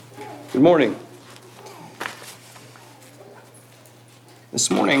Good morning. This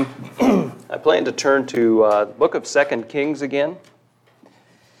morning, I plan to turn to the book of 2 Kings again.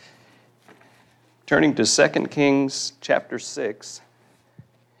 Turning to 2 Kings chapter 6.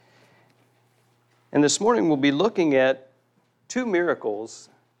 And this morning we'll be looking at two miracles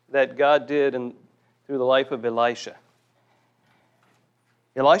that God did through the life of Elisha.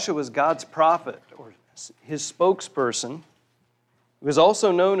 Elisha was God's prophet, or his spokesperson. He was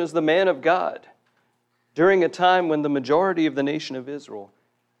also known as the man of God during a time when the majority of the nation of Israel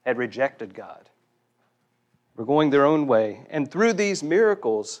had rejected God, were going their own way. And through these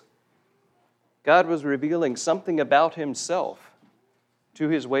miracles, God was revealing something about himself to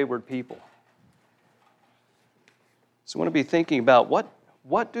his wayward people. So I want to be thinking about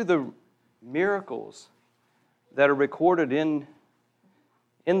what do the miracles that are recorded in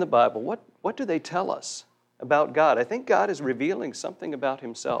the Bible, what do they tell us about God? I think God is revealing something about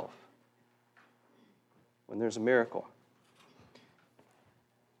himself when there's a miracle.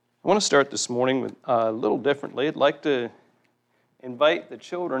 I want to start this morning with a little differently. I'd like to invite the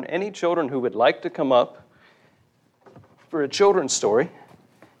children, any children who would like to come up for a children's story.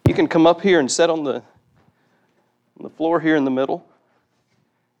 You can come up here and sit on the floor here in the middle.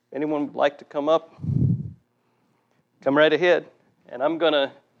 If anyone would like to come up, come right ahead. And I've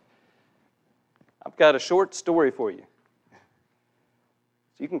got a short story for you.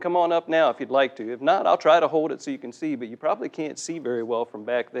 So you can come on up now if you'd like to. If not, I'll try to hold it so you can see, but you probably can't see very well from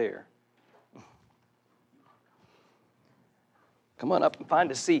back there. Come on up and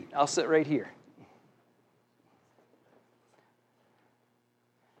find a seat. I'll sit right here.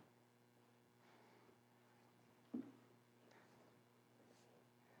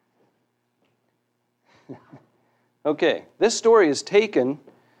 Okay, this story is taken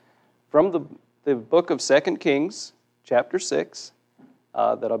from the book of 2 Kings, chapter 6,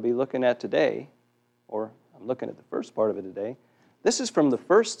 that I'll be looking at today, or I'm looking at the first part of it today. This is from the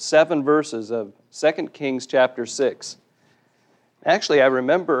first 7 verses of 2 Kings, chapter 6. Actually, I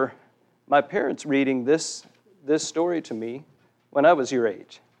remember my parents reading this story to me when I was your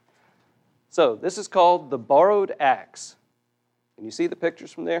age. So, this is called The Borrowed Axe. Can you see the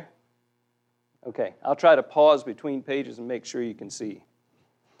pictures from there? Okay, I'll try to pause between pages and make sure you can see.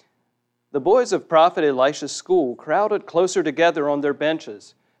 The boys of Prophet Elisha's school crowded closer together on their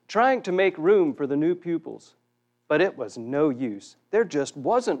benches, trying to make room for the new pupils. But it was no use. There just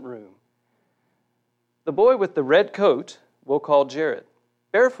wasn't room. The boy with the red coat, we'll call Jared.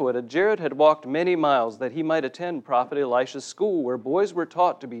 Barefooted, Jared had walked many miles that he might attend Prophet Elisha's school, where boys were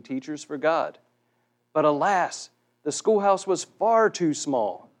taught to be teachers for God. But alas, the schoolhouse was far too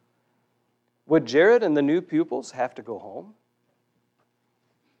small. Would Jared and the new pupils have to go home?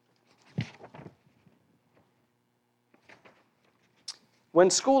 When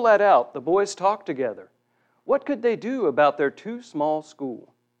school let out, the boys talked together. What could they do about their too small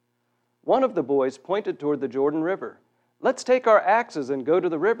school? One of the boys pointed toward the Jordan River. "Let's take our axes and go to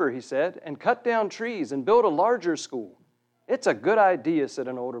the river," he said, "and cut down trees and build a larger school." "It's a good idea," said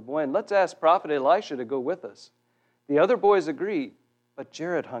an older boy, "and let's ask Prophet Elisha to go with us." The other boys agreed, but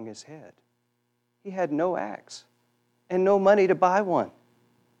Jared hung his head. He had no axe and no money to buy one.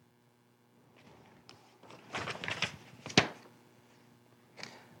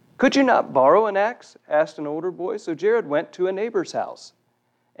 "Could you not borrow an axe?" asked an older boy. So Jared went to a neighbor's house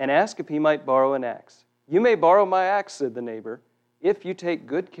and asked if he might borrow an axe. "You may borrow my axe," said the neighbor, "if you take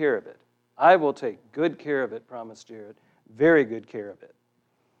good care of it." "I will take good care of it," promised Jared. "Very good care of it."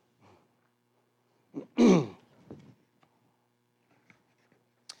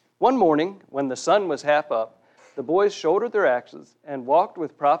 One morning, when the sun was half up, the boys shouldered their axes and walked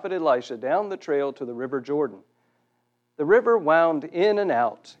with Prophet Elisha down the trail to the river Jordan. The river wound in and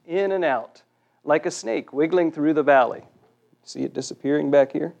out, like a snake wiggling through the valley. See it disappearing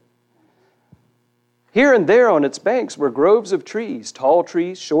back here? Here and there on its banks were groves of trees, tall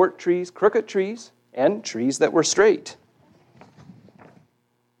trees, short trees, crooked trees, and trees that were straight.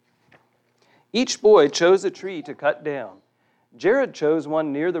 Each boy chose a tree to cut down. Jared chose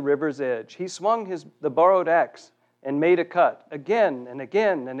one near the river's edge. He swung the borrowed axe and made a cut. Again and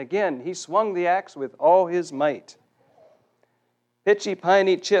again and again, he swung the axe with all his might. Pitchy,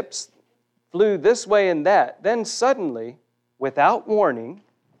 piney chips flew this way and that. Then suddenly, without warning,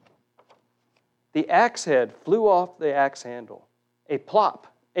 the axe head flew off the axe handle. A plop,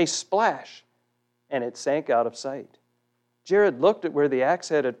 a splash, and it sank out of sight. Jared looked at where the axe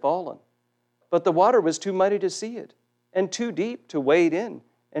head had fallen, but the water was too muddy to see it, and too deep to wade in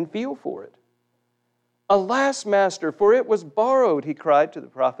and feel for it. "Alas, master, for it was borrowed," he cried to the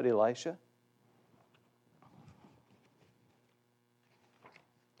prophet Elisha.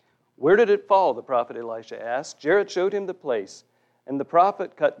 "Where did it fall?" the prophet Elisha asked. Jared showed him the place, and the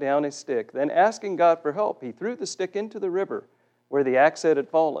prophet cut down a stick. Then, asking God for help, he threw the stick into the river where the axe head had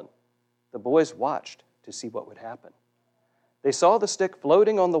fallen. The boys watched to see what would happen. They saw the stick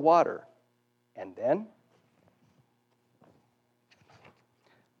floating on the water, and then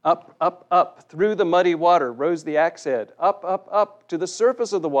up, up, up, through the muddy water rose the axe head, up, up, up to the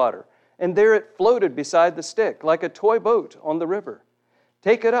surface of the water, and there it floated beside the stick like a toy boat on the river.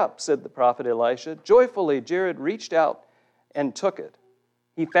 "Take it up," said the prophet Elisha. Joyfully, Jared reached out and took it.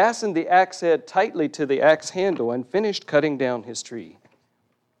 He fastened the axe head tightly to the axe handle and finished cutting down his tree.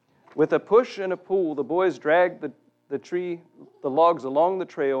 With a push and a pull, the boys dragged the logs along the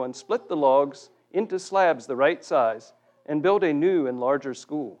trail and split the logs into slabs the right size and built a new and larger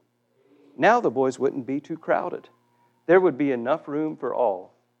school. Now the boys wouldn't be too crowded. There would be enough room for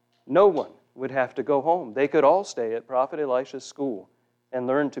all. No one would have to go home. They could all stay at Prophet Elisha's school and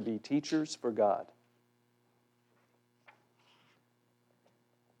learn to be teachers for God.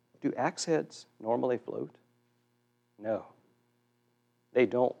 Do axe heads normally float? No, they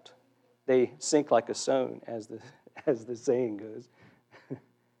don't. They sink like a stone, as the saying goes.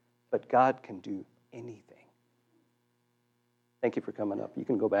 But God can do anything. Thank you for coming up. You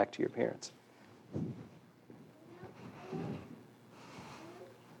can go back to your parents.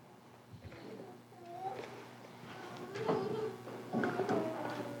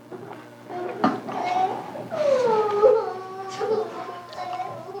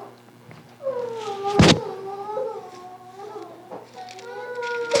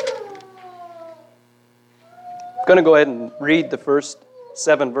 I'm going to go ahead and read the first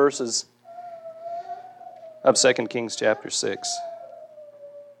 7 verses of 2 Kings chapter 6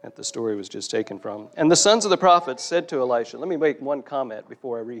 that the story was just taken from. "And the sons of the prophets said to Elisha," let me make one comment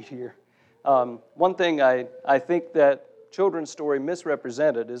before I read here. One thing I think that children's story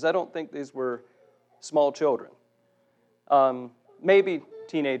misrepresented is I don't think these were small children. Maybe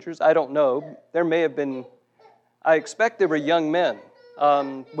teenagers, I don't know. There may have been, I expect they were young men.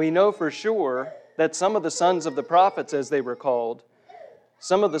 We know for sure that some of the sons of the prophets, as they were called,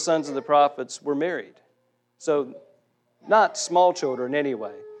 some of the sons of the prophets were married. So not small children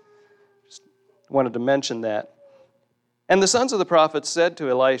anyway. Just wanted to mention that. "And the sons of the prophets said to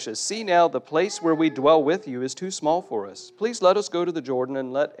Elisha, 'See now, the place where we dwell with you is too small for us. Please let us go to the Jordan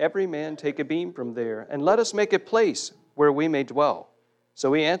and let every man take a beam from there, and let us make a place where we may dwell.'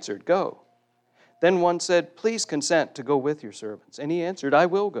 So he answered, 'Go.' Then one said, 'Please consent to go with your servants.' And he answered, 'I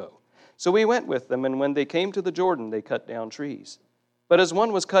will go.' So we went with them, and when they came to the Jordan, they cut down trees. But as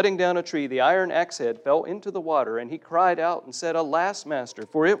one was cutting down a tree, the iron axe head fell into the water, and he cried out and said, 'Alas, master,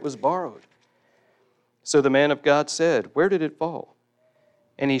 for it was borrowed.' So the man of God said, 'Where did it fall?'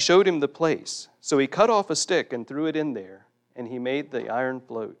 And he showed him the place. So he cut off a stick and threw it in there, and he made the iron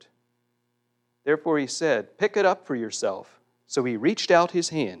float. Therefore he said, 'Pick it up for yourself.' So he reached out his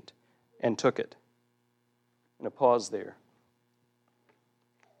hand and took it." And a pause there.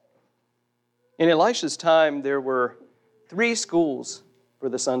 In Elisha's time, there were 3 schools for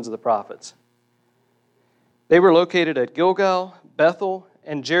the sons of the prophets. They were located at Gilgal, Bethel,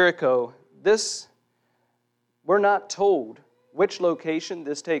 and Jericho. We're not told which location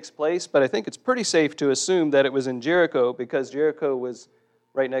this takes place, but I think it's pretty safe to assume that it was in Jericho because Jericho was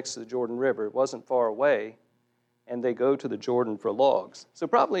right next to the Jordan River. It wasn't far away, and they go to the Jordan for logs. So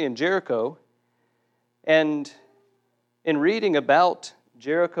probably in Jericho. And in reading about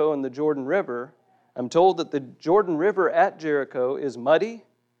Jericho and the Jordan River, I'm told that the Jordan River at Jericho is muddy,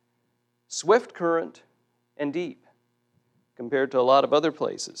 swift current, and deep compared to a lot of other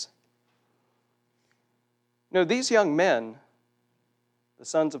places. You know, these young men, the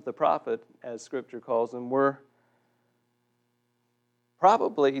sons of the prophet, as Scripture calls them, they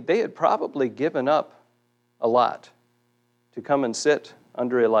had probably given up a lot to come and sit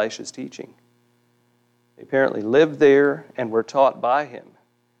under Elisha's teaching. They apparently lived there and were taught by him.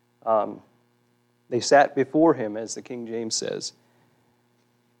 They sat before him, as the King James says.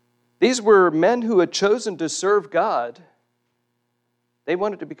 These were men who had chosen to serve God. They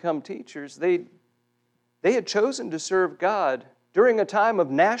wanted to become teachers. They had chosen to serve God during a time of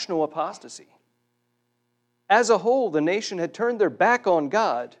national apostasy. As a whole, the nation had turned their back on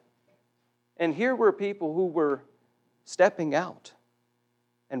God, and here were people who were stepping out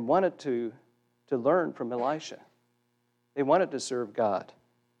and wanted to learn from Elisha. They wanted to serve God.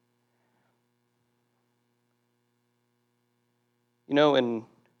 You know, when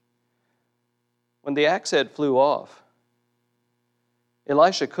the axe head flew off,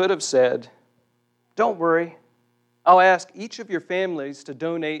 Elisha could have said, "Don't worry, I'll ask each of your families to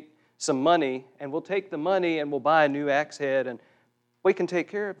donate some money, and we'll take the money and we'll buy a new axe head, and We can take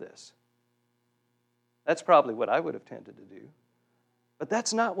care of this. That's probably what I would have tended to do. But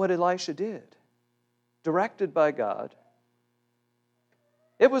that's not what Elisha did. Directed by God,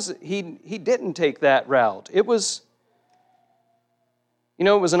 he didn't take that route. It was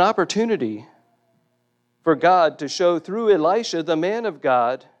an opportunity for God to show through Elisha, the man of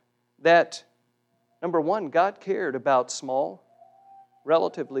God, that, number one, God cared about small,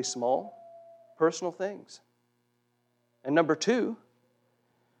 relatively small, personal things. And number two,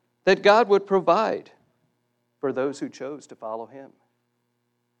 that God would provide for those who chose to follow Him.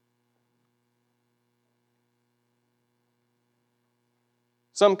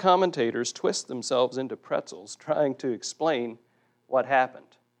 Some commentators twist themselves into pretzels trying to explain what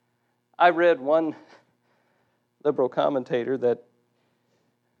happened. I read one liberal commentator that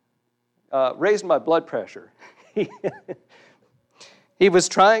raised my blood pressure. He was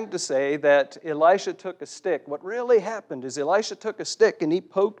trying to say that Elisha took a stick. What really happened is Elisha took a stick and he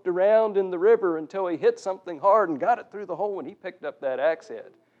poked around in the river until he hit something hard and got it through the hole and he picked up that axe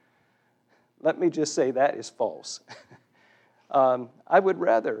head. Let me just say that is false. I would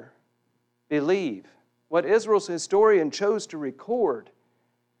rather believe what Israel's historian chose to record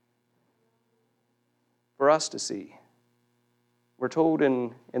for us to see. We're told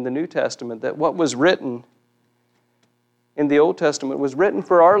in the New Testament that what was written in the Old Testament was written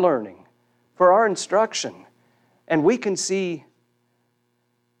for our learning, for our instruction, and we can see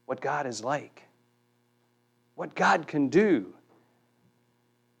what God is like, what God can do.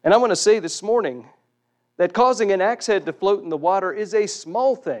 And I want to say this morning that causing an axe head to float in the water is a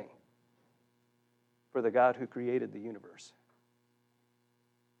small thing for the God who created the universe.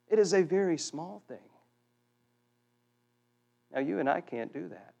 It is a very small thing. Now, you and I can't do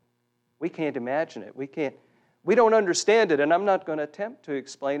that. We can't imagine it. We don't understand it, and I'm not going to attempt to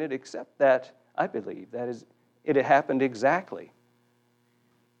explain it except that I believe that it happened exactly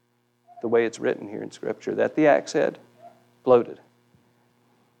the way it's written here in Scripture, that the axe head floated.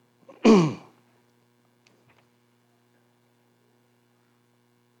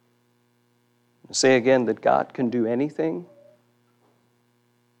 Say again that God can do anything,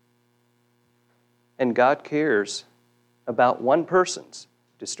 and God cares about one person's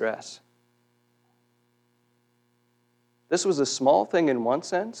distress. This was a small thing in one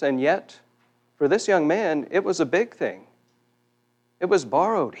sense, and yet, for this young man, it was a big thing. It was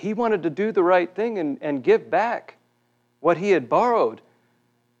borrowed. He wanted to do the right thing and give back what he had borrowed.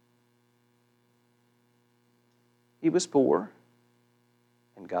 He was poor,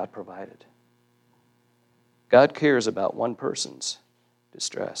 and God provided. God cares about one person's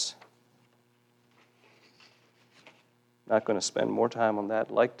distress. Not going to spend more time on that.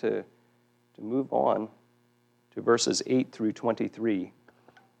 I'd like to move on to verses 8 through 23.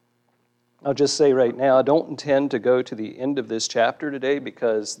 I'll just say right now, I don't intend to go to the end of this chapter today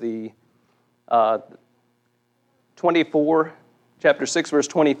because the 24, chapter 6, verse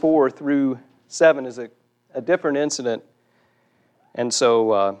 24 through 7 is a different incident. And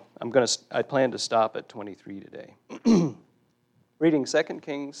so I plan to stop at 23 today. Reading 2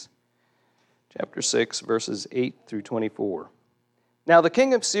 Kings chapter 6, verses 8 through 24. Now the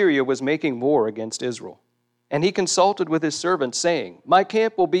king of Syria was making war against Israel, and he consulted with his servants, saying, My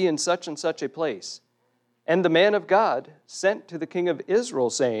camp will be in such and such a place. And the man of God sent to the king of Israel,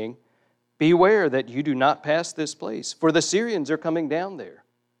 saying, Beware that you do not pass this place, for the Syrians are coming down there.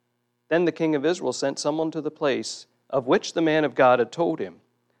 Then the king of Israel sent someone to the place of which the man of God had told him.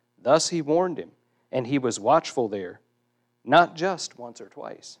 Thus he warned him, and he was watchful there, not just once or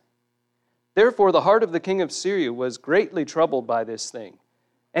twice. Therefore the heart of the king of Syria was greatly troubled by this thing.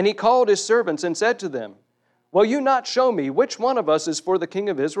 And he called his servants and said to them, Will you not show me which one of us is for the king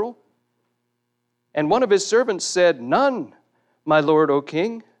of Israel? And one of his servants said, None, my lord, O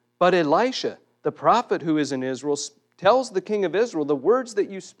king, but Elisha, the prophet who is in Israel, tells the king of Israel the words that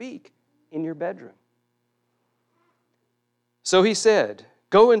you speak in your bedroom. So he said,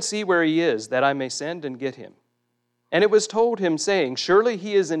 Go and see where he is, that I may send and get him. And it was told him, saying, Surely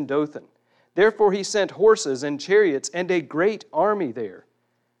he is in Dothan. Therefore he sent horses and chariots and a great army there.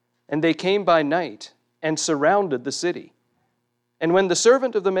 And they came by night and surrounded the city. And when the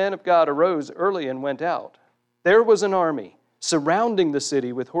servant of the man of God arose early and went out, there was an army surrounding the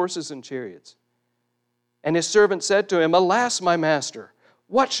city with horses and chariots. And his servant said to him, Alas, my master,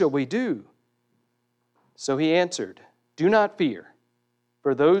 what shall we do? So he answered, Do not fear,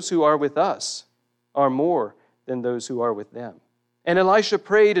 for those who are with us are more than those who are with them. And Elisha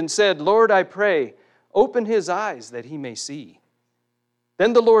prayed and said, Lord, I pray, open his eyes that he may see.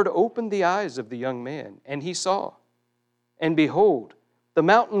 Then the Lord opened the eyes of the young man, and he saw. And behold, the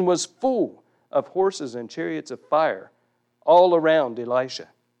mountain was full of horses and chariots of fire all around Elisha.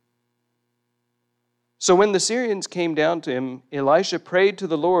 So when the Syrians came down to him, Elisha prayed to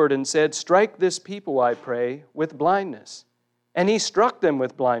the Lord and said, "Strike this people, I pray, with blindness." And he struck them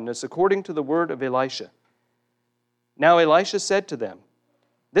with blindness according to the word of Elisha. Now Elisha said to them,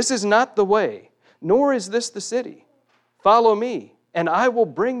 "This is not the way, nor is this the city. Follow me, and I will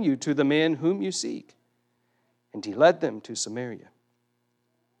bring you to the man whom you seek." And he led them to Samaria.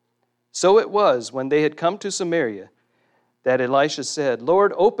 So it was, when they had come to Samaria, that Elisha said,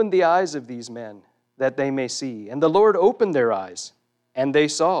 "Lord, open the eyes of these men, that they may see." And the Lord opened their eyes, and they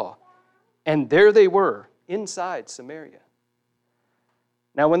saw. And there they were, inside Samaria.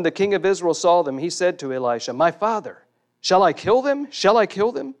 Now when the king of Israel saw them, he said to Elisha, "My father, shall I kill them? Shall I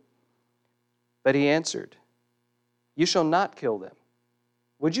kill them?" But he answered, "You shall not kill them.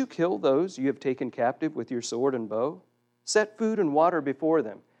 Would you kill those you have taken captive with your sword and bow? Set food and water before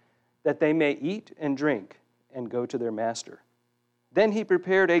them, that they may eat and drink and go to their master." Then he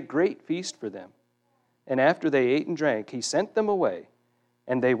prepared a great feast for them. And after they ate and drank, he sent them away,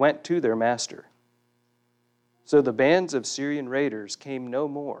 and they went to their master. So the bands of Syrian raiders came no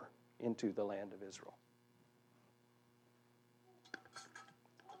more into the land of Israel.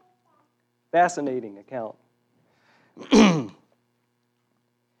 Fascinating account.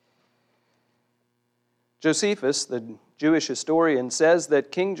 Josephus, the Jewish historian, says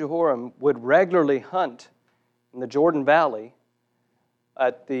that King Jehoram would regularly hunt in the Jordan Valley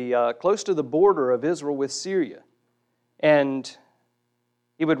at the close to the border of Israel with Syria. And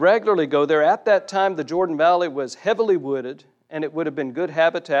he would regularly go there. At that time, the Jordan Valley was heavily wooded, and it would have been good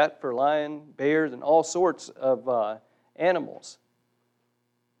habitat for lion, bears, and all sorts of animals.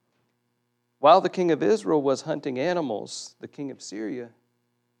 While the king of Israel was hunting animals, the king of Syria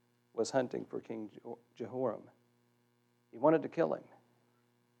was hunting for King Jehoram. He wanted to kill him.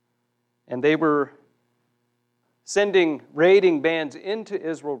 And they were sending raiding bands into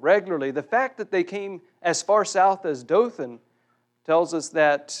Israel regularly. The fact that they came as far south as Dothan tells us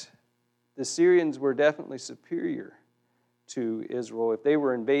that the Syrians were definitely superior to Israel if they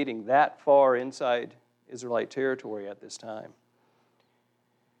were invading that far inside Israelite territory at this time.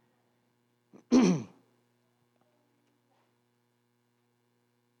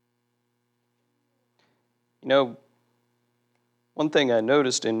 You know, one thing I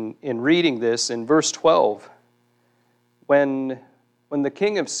noticed in reading this, in verse 12, when the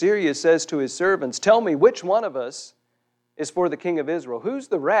king of Syria says to his servants, "Tell me which one of us is for the king of Israel. Who's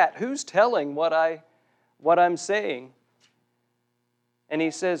the rat? Who's telling what I'm saying?" And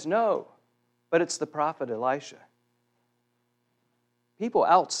he says, "No, but it's the prophet Elisha." People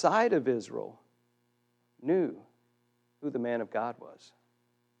outside of Israel knew who the man of God was.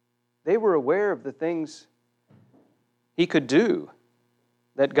 They were aware of the things he could do,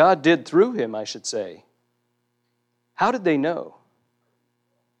 that God did through him, I should say. How did they know?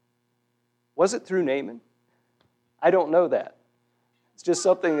 Was it through Naaman? I don't know that. It's just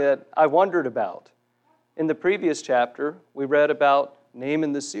something that I wondered about. In the previous chapter, we read about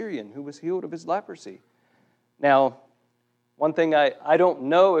Naaman the Syrian, who was healed of his leprosy. Now, one thing I don't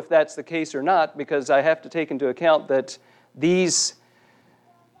know if that's the case or not, because I have to take into account that these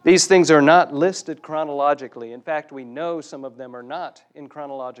things are not listed chronologically. In fact, we know some of them are not in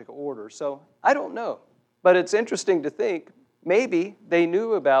chronological order. So I don't know. But it's interesting to think maybe they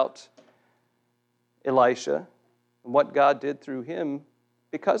knew about Elisha and what God did through him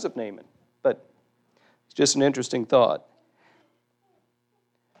because of Naaman. But it's just an interesting thought.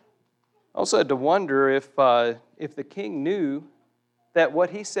 I also had to wonder if the king knew that what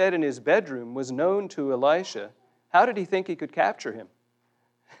he said in his bedroom was known to Elisha. How did he think he could capture him?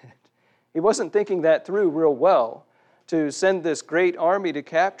 He wasn't thinking that through real well. To send this great army to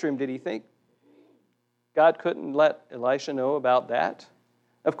capture him, did he think God couldn't let Elisha know about that?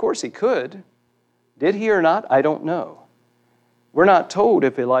 Of course he could. Did he or not? I don't know. We're not told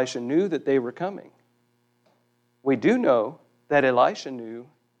if Elisha knew that they were coming. We do know that Elisha knew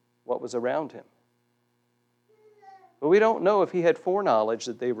what was around him. But we don't know if he had foreknowledge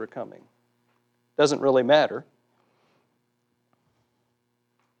that they were coming. Doesn't really matter.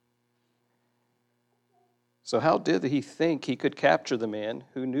 So how did he think he could capture the man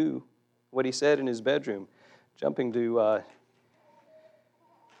who knew what he said in his bedroom? Jumping to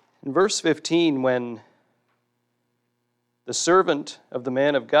in verse 15, when the servant of the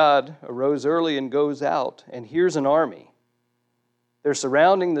man of God arose early and goes out, and here's an army. They're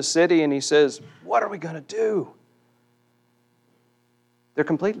surrounding the city, and he says, "What are we going to do?" They're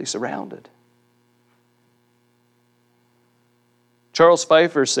completely surrounded. Charles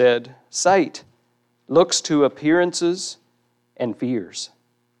Pfeiffer said, "Sight looks to appearances and fears,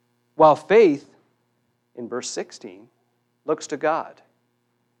 while faith," in verse 16, looks to God,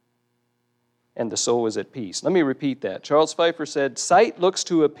 and the soul is at peace. Let me repeat that. Charles Pfeiffer said, sight looks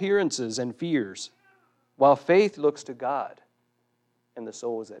to appearances and fears, while faith looks to God, and the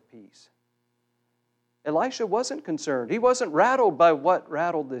soul is at peace. Elisha wasn't concerned. He wasn't rattled by what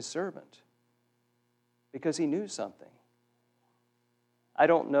rattled his servant, because he knew something. I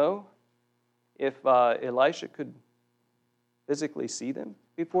don't know if Elisha could physically see them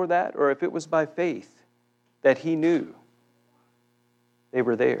before that, or if it was by faith that he knew they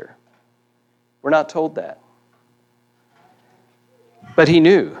were there. We're not told that. But he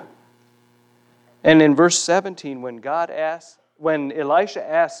knew. And in verse 17, when Elisha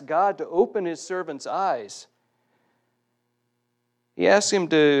asked God to open his servant's eyes, he asked him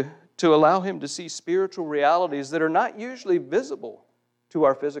to allow him to see spiritual realities that are not usually visible to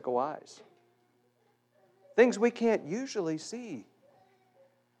our physical eyes. Things we can't usually see.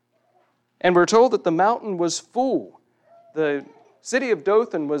 And we're told that the mountain was full. The city of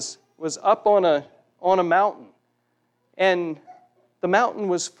Dothan was up on a mountain. And the mountain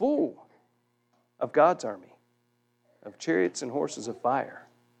was full of God's army, of chariots and horses of fire.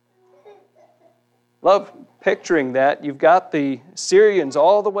 Love picturing that. You've got the Syrians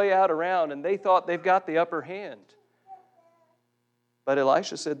all the way out around, and they thought they've got the upper hand. But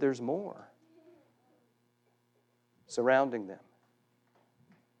Elisha said there's more surrounding them.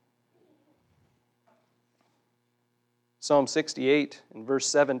 Psalm 68 and verse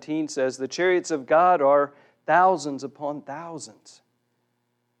 17 says, the chariots of God are thousands upon thousands.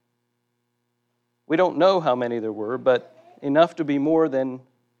 We don't know how many there were, but enough to be more than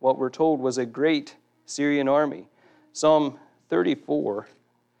what we're told was a great Syrian army. Psalm 34.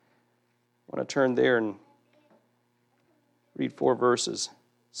 I want to turn there and read 4 verses.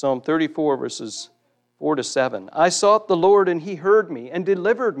 Psalm 34, verses 4 to 7. I sought the Lord, and He heard me and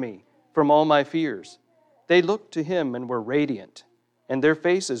delivered me from all my fears. They looked to Him and were radiant, and their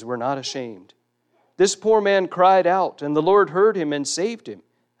faces were not ashamed. This poor man cried out, and the Lord heard him and saved him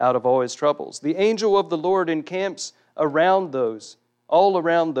out of all his troubles. The angel of the Lord encamps all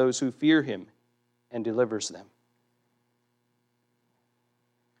around those who fear Him, and delivers them.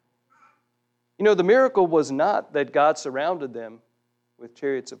 You know, the miracle was not that God surrounded them with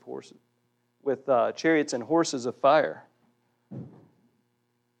chariots and horses of fire.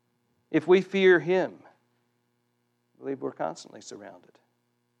 If we fear Him, I believe we're constantly surrounded.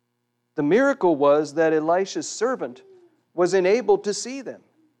 The miracle was that Elisha's servant was enabled to see them.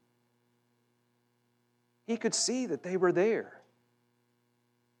 He could see that they were there.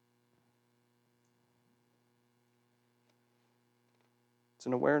 It's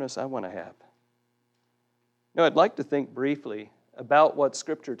an awareness I want to have. Now, I'd like to think briefly about what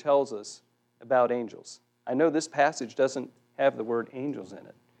Scripture tells us about angels. I know this passage doesn't have the word angels in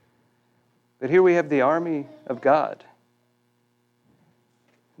it, but here we have the army of God.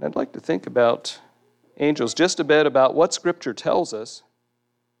 And I'd like to think about angels just a bit, about what Scripture tells us.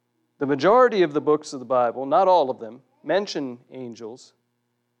 The majority of the books of the Bible, not all of them, mention angels.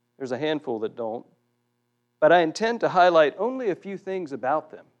 There's a handful that don't. But I intend to highlight only a few things about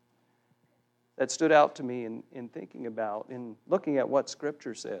them that stood out to me in thinking about, in looking at what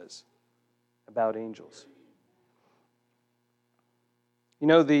Scripture says about angels. You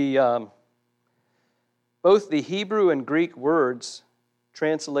know, both the Hebrew and Greek words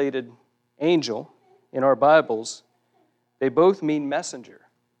translated angel in our Bibles, they both mean messenger.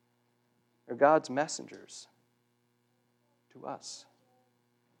 They're God's messengers to us.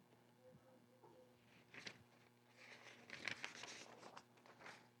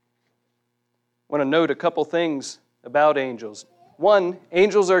 I want to note a couple things about angels. One,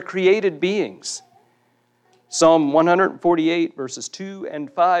 angels are created beings. Psalm 148, verses 2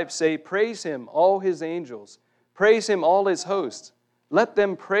 and 5 say, praise Him, all His angels. Praise Him, all His hosts. Let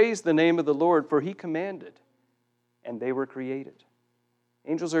them praise the name of the Lord, for He commanded, and they were created.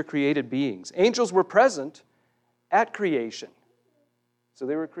 Angels are created beings. Angels were present at creation. So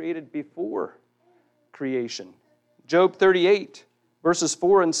they were created before creation. Job 38, verses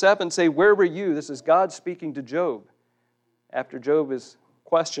 4 and 7 say, where were you? This is God speaking to Job. After Job is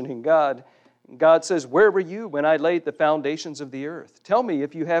questioning God, God says, where were you when I laid the foundations of the earth? Tell me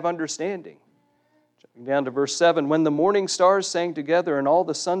if you have understanding. Jumping down to verse 7, when the morning stars sang together and all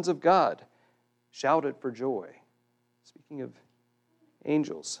the sons of God shouted for joy. Speaking of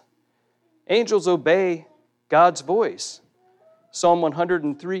angels. Angels obey God's voice. Psalm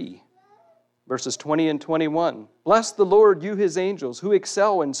 103, verses 20 and 21. Bless the Lord, you His angels, who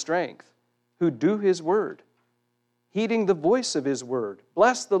excel in strength, who do His word, heeding the voice of His word.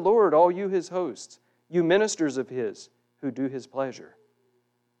 Bless the Lord, all you His hosts, you ministers of His, who do His pleasure.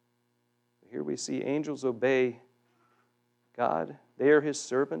 Here we see angels obey God. They are His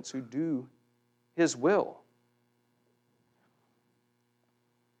servants who do His will.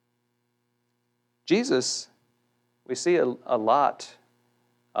 Jesus, we see a lot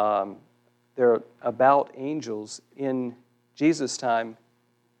there about angels in Jesus' time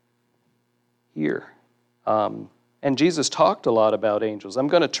here. And Jesus talked a lot about angels. I'm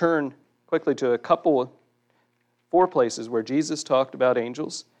going to turn quickly to four places where Jesus talked about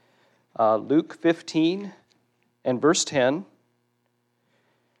angels. Luke 15 and verse 10.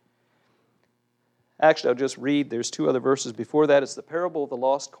 Actually, I'll just read. There's two other verses before that. It's the parable of the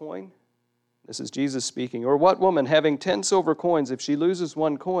lost coin. This is Jesus speaking. Or what woman, having 10 silver coins, if she loses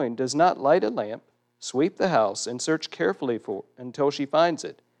one coin, does not light a lamp, sweep the house, and search carefully for it until she finds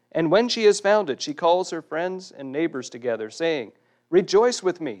it? And when she has found it, she calls her friends and neighbors together, saying, Rejoice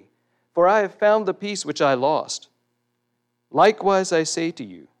with me, for I have found the piece which I lost. Likewise, I say to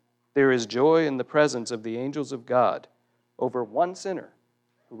you, there is joy in the presence of the angels of God over one sinner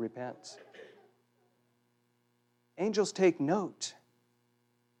who repents. Angels take note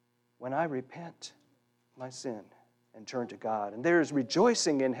when I repent my sin and turn to God. And there is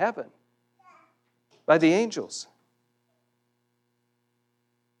rejoicing in heaven by the angels.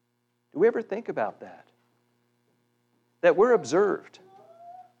 Do we ever think about that? That we're observed.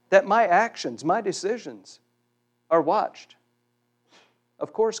 That my actions, my decisions are watched.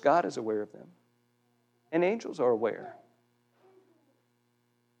 Of course, God is aware of them. And angels are aware.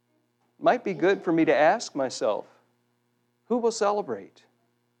 It might be good for me to ask myself, who will celebrate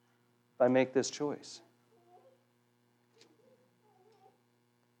if I make this choice?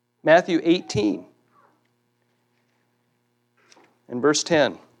 Matthew 18 and verse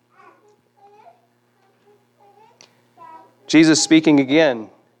 10. Jesus speaking again,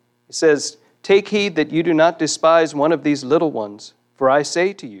 He says, Take heed that you do not despise one of these little ones, for I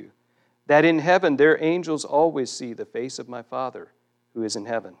say to you, that in heaven their angels always see the face of my Father who is in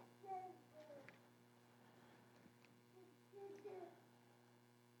heaven.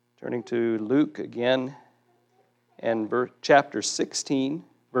 Turning to Luke again, and chapter 16,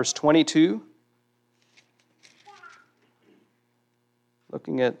 verse 22.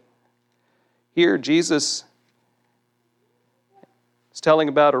 Looking at here, Jesus is telling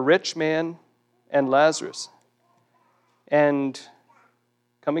about a rich man and Lazarus. And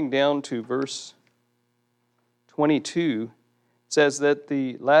coming down to verse 22, it says that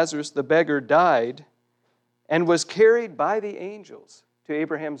Lazarus, the beggar, died and was carried by the angels to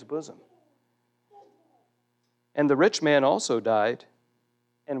Abraham's bosom. And the rich man also died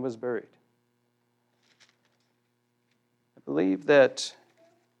and was buried. I believe that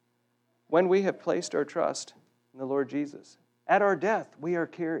when we have placed our trust in the Lord Jesus, at our death we are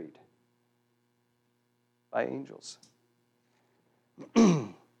carried by angels.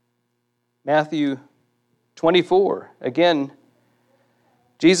 Matthew 24, again,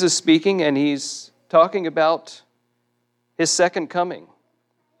 Jesus speaking, and He's talking about His second coming.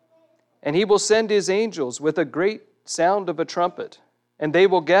 And He will send His angels with a great sound of a trumpet, and they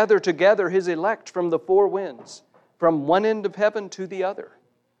will gather together His elect from the four winds, from one end of heaven to the other.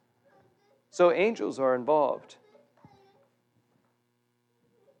 So angels are involved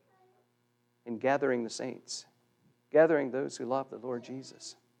in gathering the saints, gathering those who love the Lord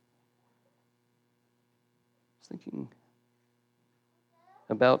Jesus. I was thinking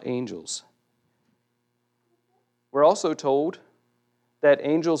about angels. We're also told that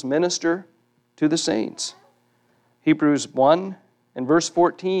angels minister to the saints. Hebrews 1 and verse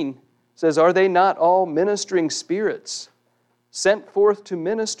 14 says, Are they not all ministering spirits sent forth to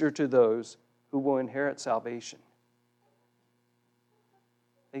minister to those who will inherit salvation?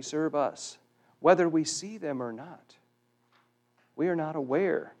 They serve us, whether we see them or not. We are not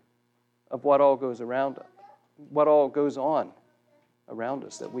aware of what all goes on around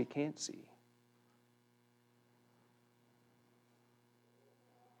us that we can't see.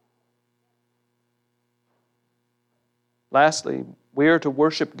 Lastly, we are to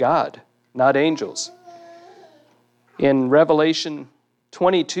worship God, not angels. In Revelation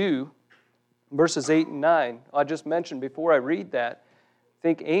 22, verses 8 and 9, I just mentioned before I read that, I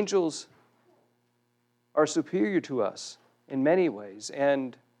think angels are superior to us in many ways,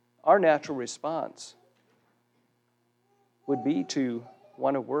 and our natural response would be to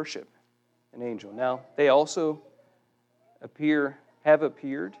want to worship an angel. Now, they also have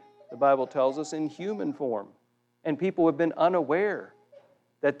appeared, the Bible tells us, in human form. And people have been unaware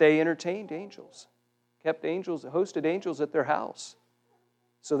that they entertained angels, hosted angels at their house.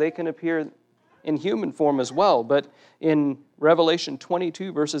 So they can appear in human form as well. But in Revelation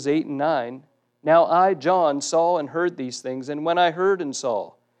 22, verses 8 and 9, Now I, John, saw and heard these things, and when I heard and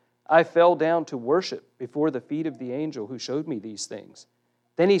saw, I fell down to worship before the feet of the angel who showed me these things.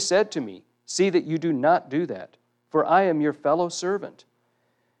 Then he said to me, see that you do not do that, for I am your fellow servant,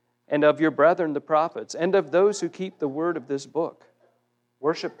 and of your brethren the prophets, and of those who keep the word of this book.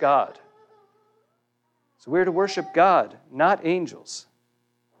 Worship God. So we're to worship God, not angels.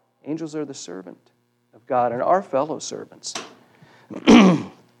 Angels are the servant of God and our fellow servants. You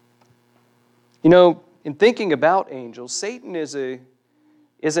know, in thinking about angels, Satan is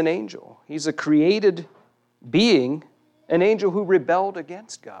an angel. He's a created being, an angel who rebelled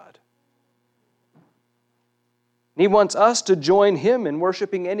against God. He wants us to join him in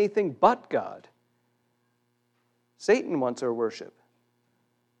worshiping anything but God. Satan wants our worship.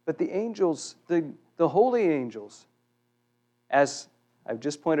 But the angels, the holy angels, as I've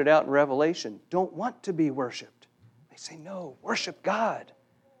just pointed out in Revelation, don't want to be worshiped. They say, no, worship God,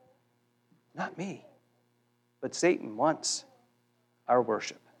 not me. But Satan wants our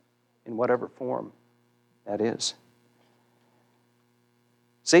worship in whatever form that is.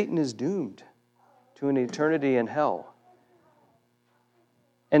 Satan is doomed to an eternity in hell.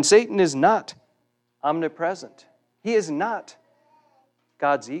 And Satan is not omnipresent. He is not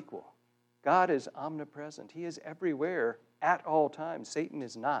God's equal. God is omnipresent. He is everywhere at all times. Satan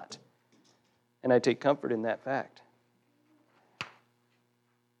is not. And I take comfort in that fact.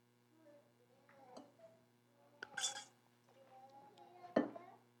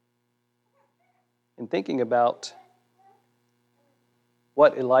 In thinking about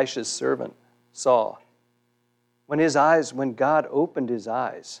what Elisha's servant saw, when God opened his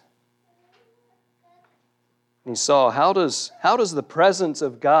eyes, and he saw, how does the presence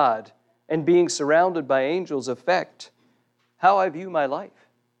of God and being surrounded by angels affect how I view my life,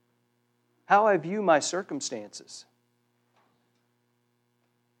 how I view my circumstances?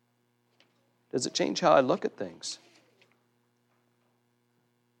 Does it change how I look at things?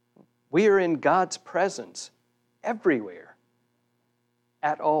 We are in God's presence everywhere,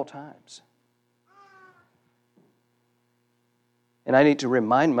 at all times. And I need to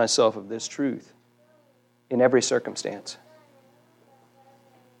remind myself of this truth in every circumstance.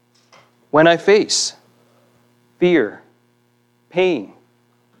 When I face fear, pain,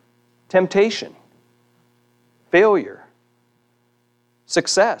 temptation, failure,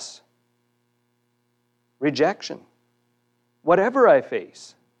 success, rejection, whatever I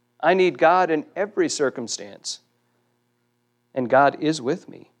face, I need God in every circumstance. And God is with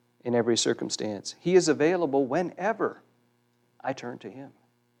me in every circumstance. He is available whenever I turn to Him.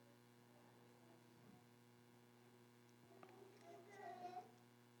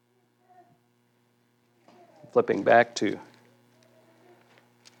 Flipping back to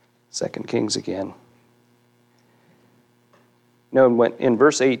 2 Kings again. In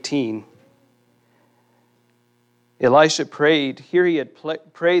verse 18, Elisha prayed. Here he had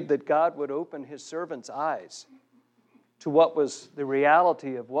prayed that God would open his servant's eyes to what was the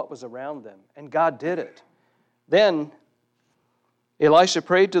reality of what was around them. And God did it. Then Elisha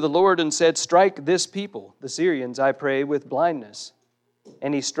prayed to the Lord and said, strike this people, the Syrians, I pray, with blindness.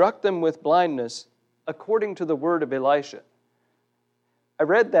 And he struck them with blindness according to the word of Elisha. I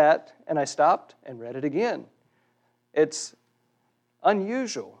read that and I stopped and read it again. It's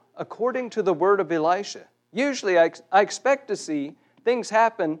unusual. According to the word of Elisha. Usually I expect to see things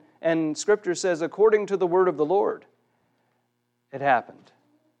happen and Scripture says according to the word of the Lord. It happened.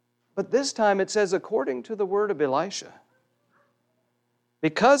 But this time it says according to the word of Elisha.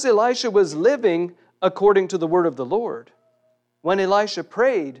 Because Elisha was living according to the word of the Lord, when Elisha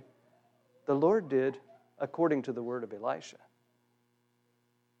prayed, the Lord did according to the word of Elisha.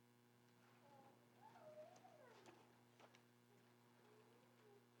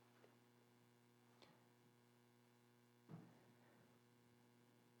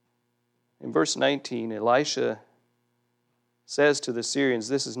 In verse 19, Elisha says to the Syrians,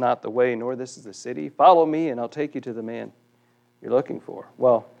 this is not the way, nor this is the city. Follow me, and I'll take you to the man you're looking for.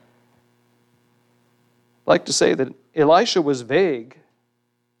 Well, I'd like to say that Elisha was vague,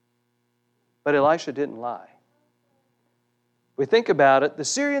 but Elisha didn't lie. We think about it, the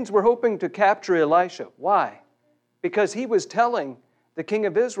Syrians were hoping to capture Elisha. Why? Because he was telling the king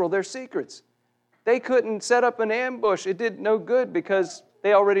of Israel their secrets. They couldn't set up an ambush. It did no good because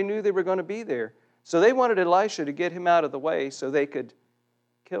they already knew they were going to be there. So they wanted Elisha to get him out of the way so they could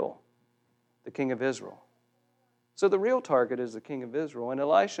kill the king of Israel. So the real target is the king of Israel. And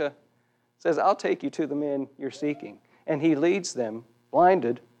Elisha says, I'll take you to the man you're seeking. And he leads them,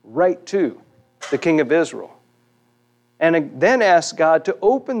 blinded, right to the king of Israel. And then asks God to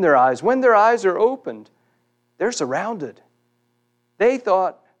open their eyes. When their eyes are opened, they're surrounded. They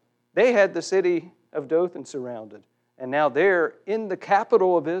thought they had the city of Dothan surrounded. And now they're in the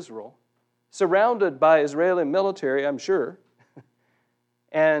capital of Israel, surrounded by Israeli military, I'm sure.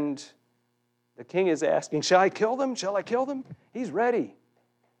 And the king is asking, shall I kill them? Shall I kill them? He's ready.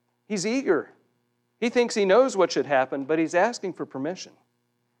 He's eager. He thinks he knows what should happen, but he's asking for permission.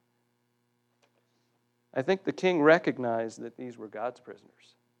 I think the king recognized that these were God's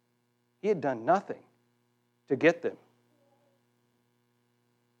prisoners. He had done nothing to get them.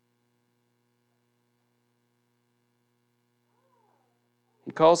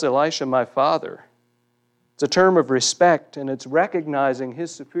 He calls Elisha my father. It's a term of respect, and it's recognizing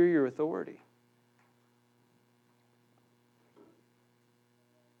his superior authority.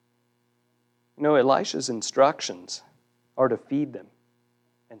 You know, Elisha's instructions are to feed them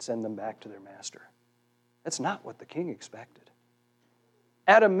and send them back to their master. That's not what the king expected.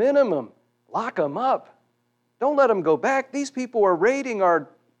 At a minimum, lock them up. Don't let them go back. These people are raiding our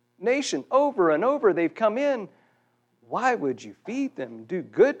nation over and over. They've come in. Why would you feed them? Do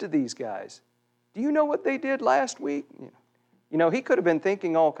good to these guys. Do you know what they did last week? You know, he could have been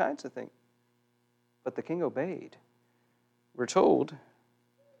thinking all kinds of things. But the king obeyed. We're told,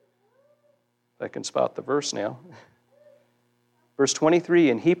 if I can spot the verse now, verse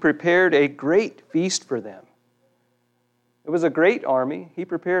 23, and he prepared a great feast for them. It was a great army. He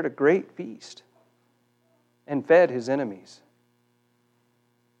prepared a great feast and fed his enemies.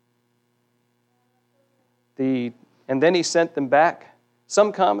 And then he sent them back.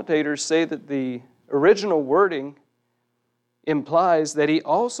 Some commentators say that the original wording implies that he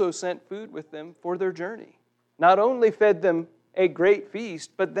also sent food with them for their journey. Not only fed them a great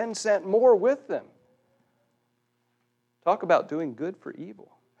feast, but then sent more with them. Talk about doing good for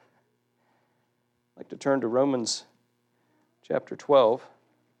evil. I'd like to turn to Romans chapter 12.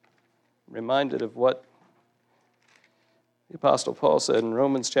 I'm reminded of what the Apostle Paul said in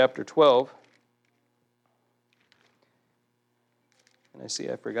Romans chapter 12. And I see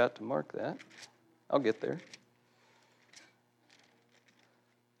I forgot to mark that. I'll get there.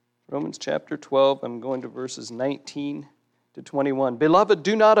 Romans chapter 12, I'm going to verses 19 to 21. Beloved,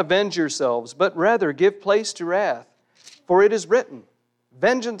 do not avenge yourselves, but rather give place to wrath. For it is written,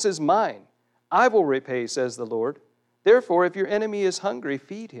 vengeance is mine. I will repay, says the Lord. Therefore, if your enemy is hungry,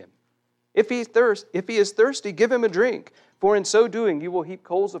 feed him. If he is thirsty, give him a drink. For in so doing, you will heap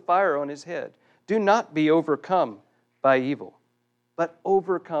coals of fire on his head. Do not be overcome by evil, but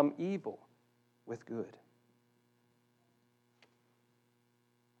overcome evil with good.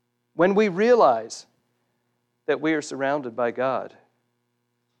 When we realize that we are surrounded by God,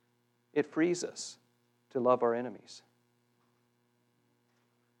 it frees us to love our enemies.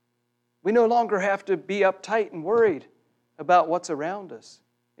 We no longer have to be uptight and worried about what's around us.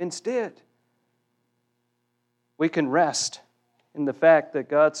 Instead, we can rest in the fact that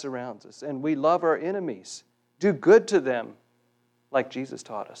God surrounds us and we love our enemies, do good to them like Jesus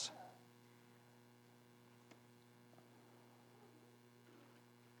taught us.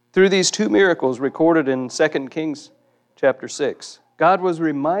 Through these two miracles recorded in 2 Kings chapter 6, God was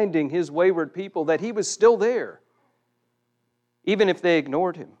reminding His wayward people that He was still there, even if they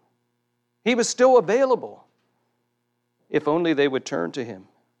ignored Him. He was still available, if only they would turn to Him.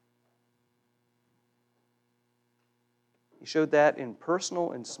 He showed that in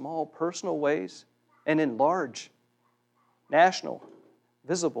personal and small personal ways, and in large, national,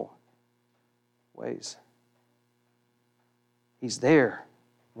 visible ways. He's there,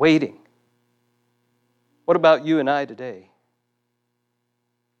 waiting. What about you and I today?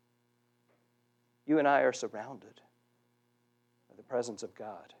 You and I are surrounded by the presence of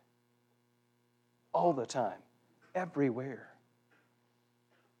God. All the time, everywhere.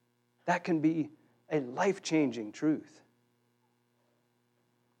 That can be a life-changing truth.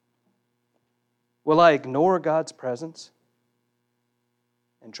 Will I ignore God's presence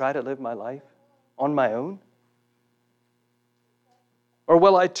and try to live my life on my own? Or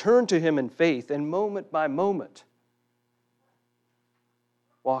will I turn to Him in faith and moment by moment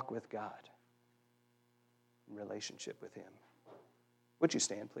walk with God in relationship with Him? Would you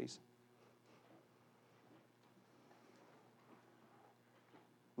stand, please?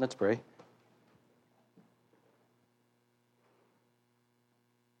 Let's pray.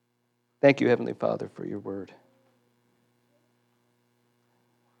 Thank you, Heavenly Father, for your word.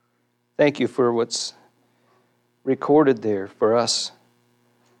 Thank you for what's recorded there for us.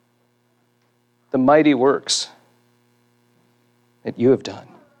 The mighty works that you have done.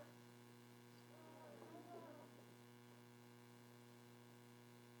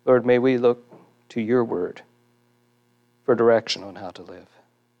 Lord, may we look to your word for direction on how to live.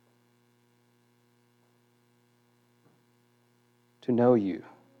 To know you.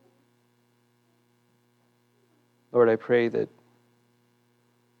 Lord, I pray that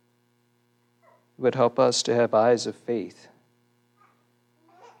you would help us to have eyes of faith,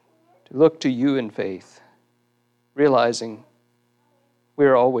 to look to you in faith, realizing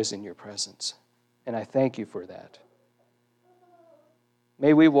we're always in your presence. And I thank you for that.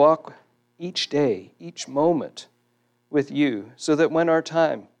 May we walk each day, each moment with you, so that when our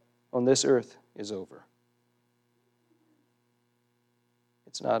time on this earth is over,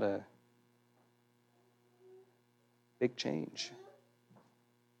 it's not a big change,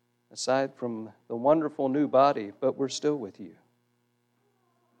 aside from the wonderful new body, but we're still with you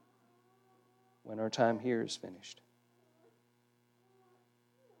when our time here is finished.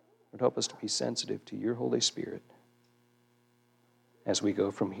 Lord, help us to be sensitive to your Holy Spirit as we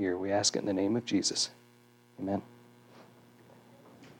go from here. We ask it in the name of Jesus. Amen.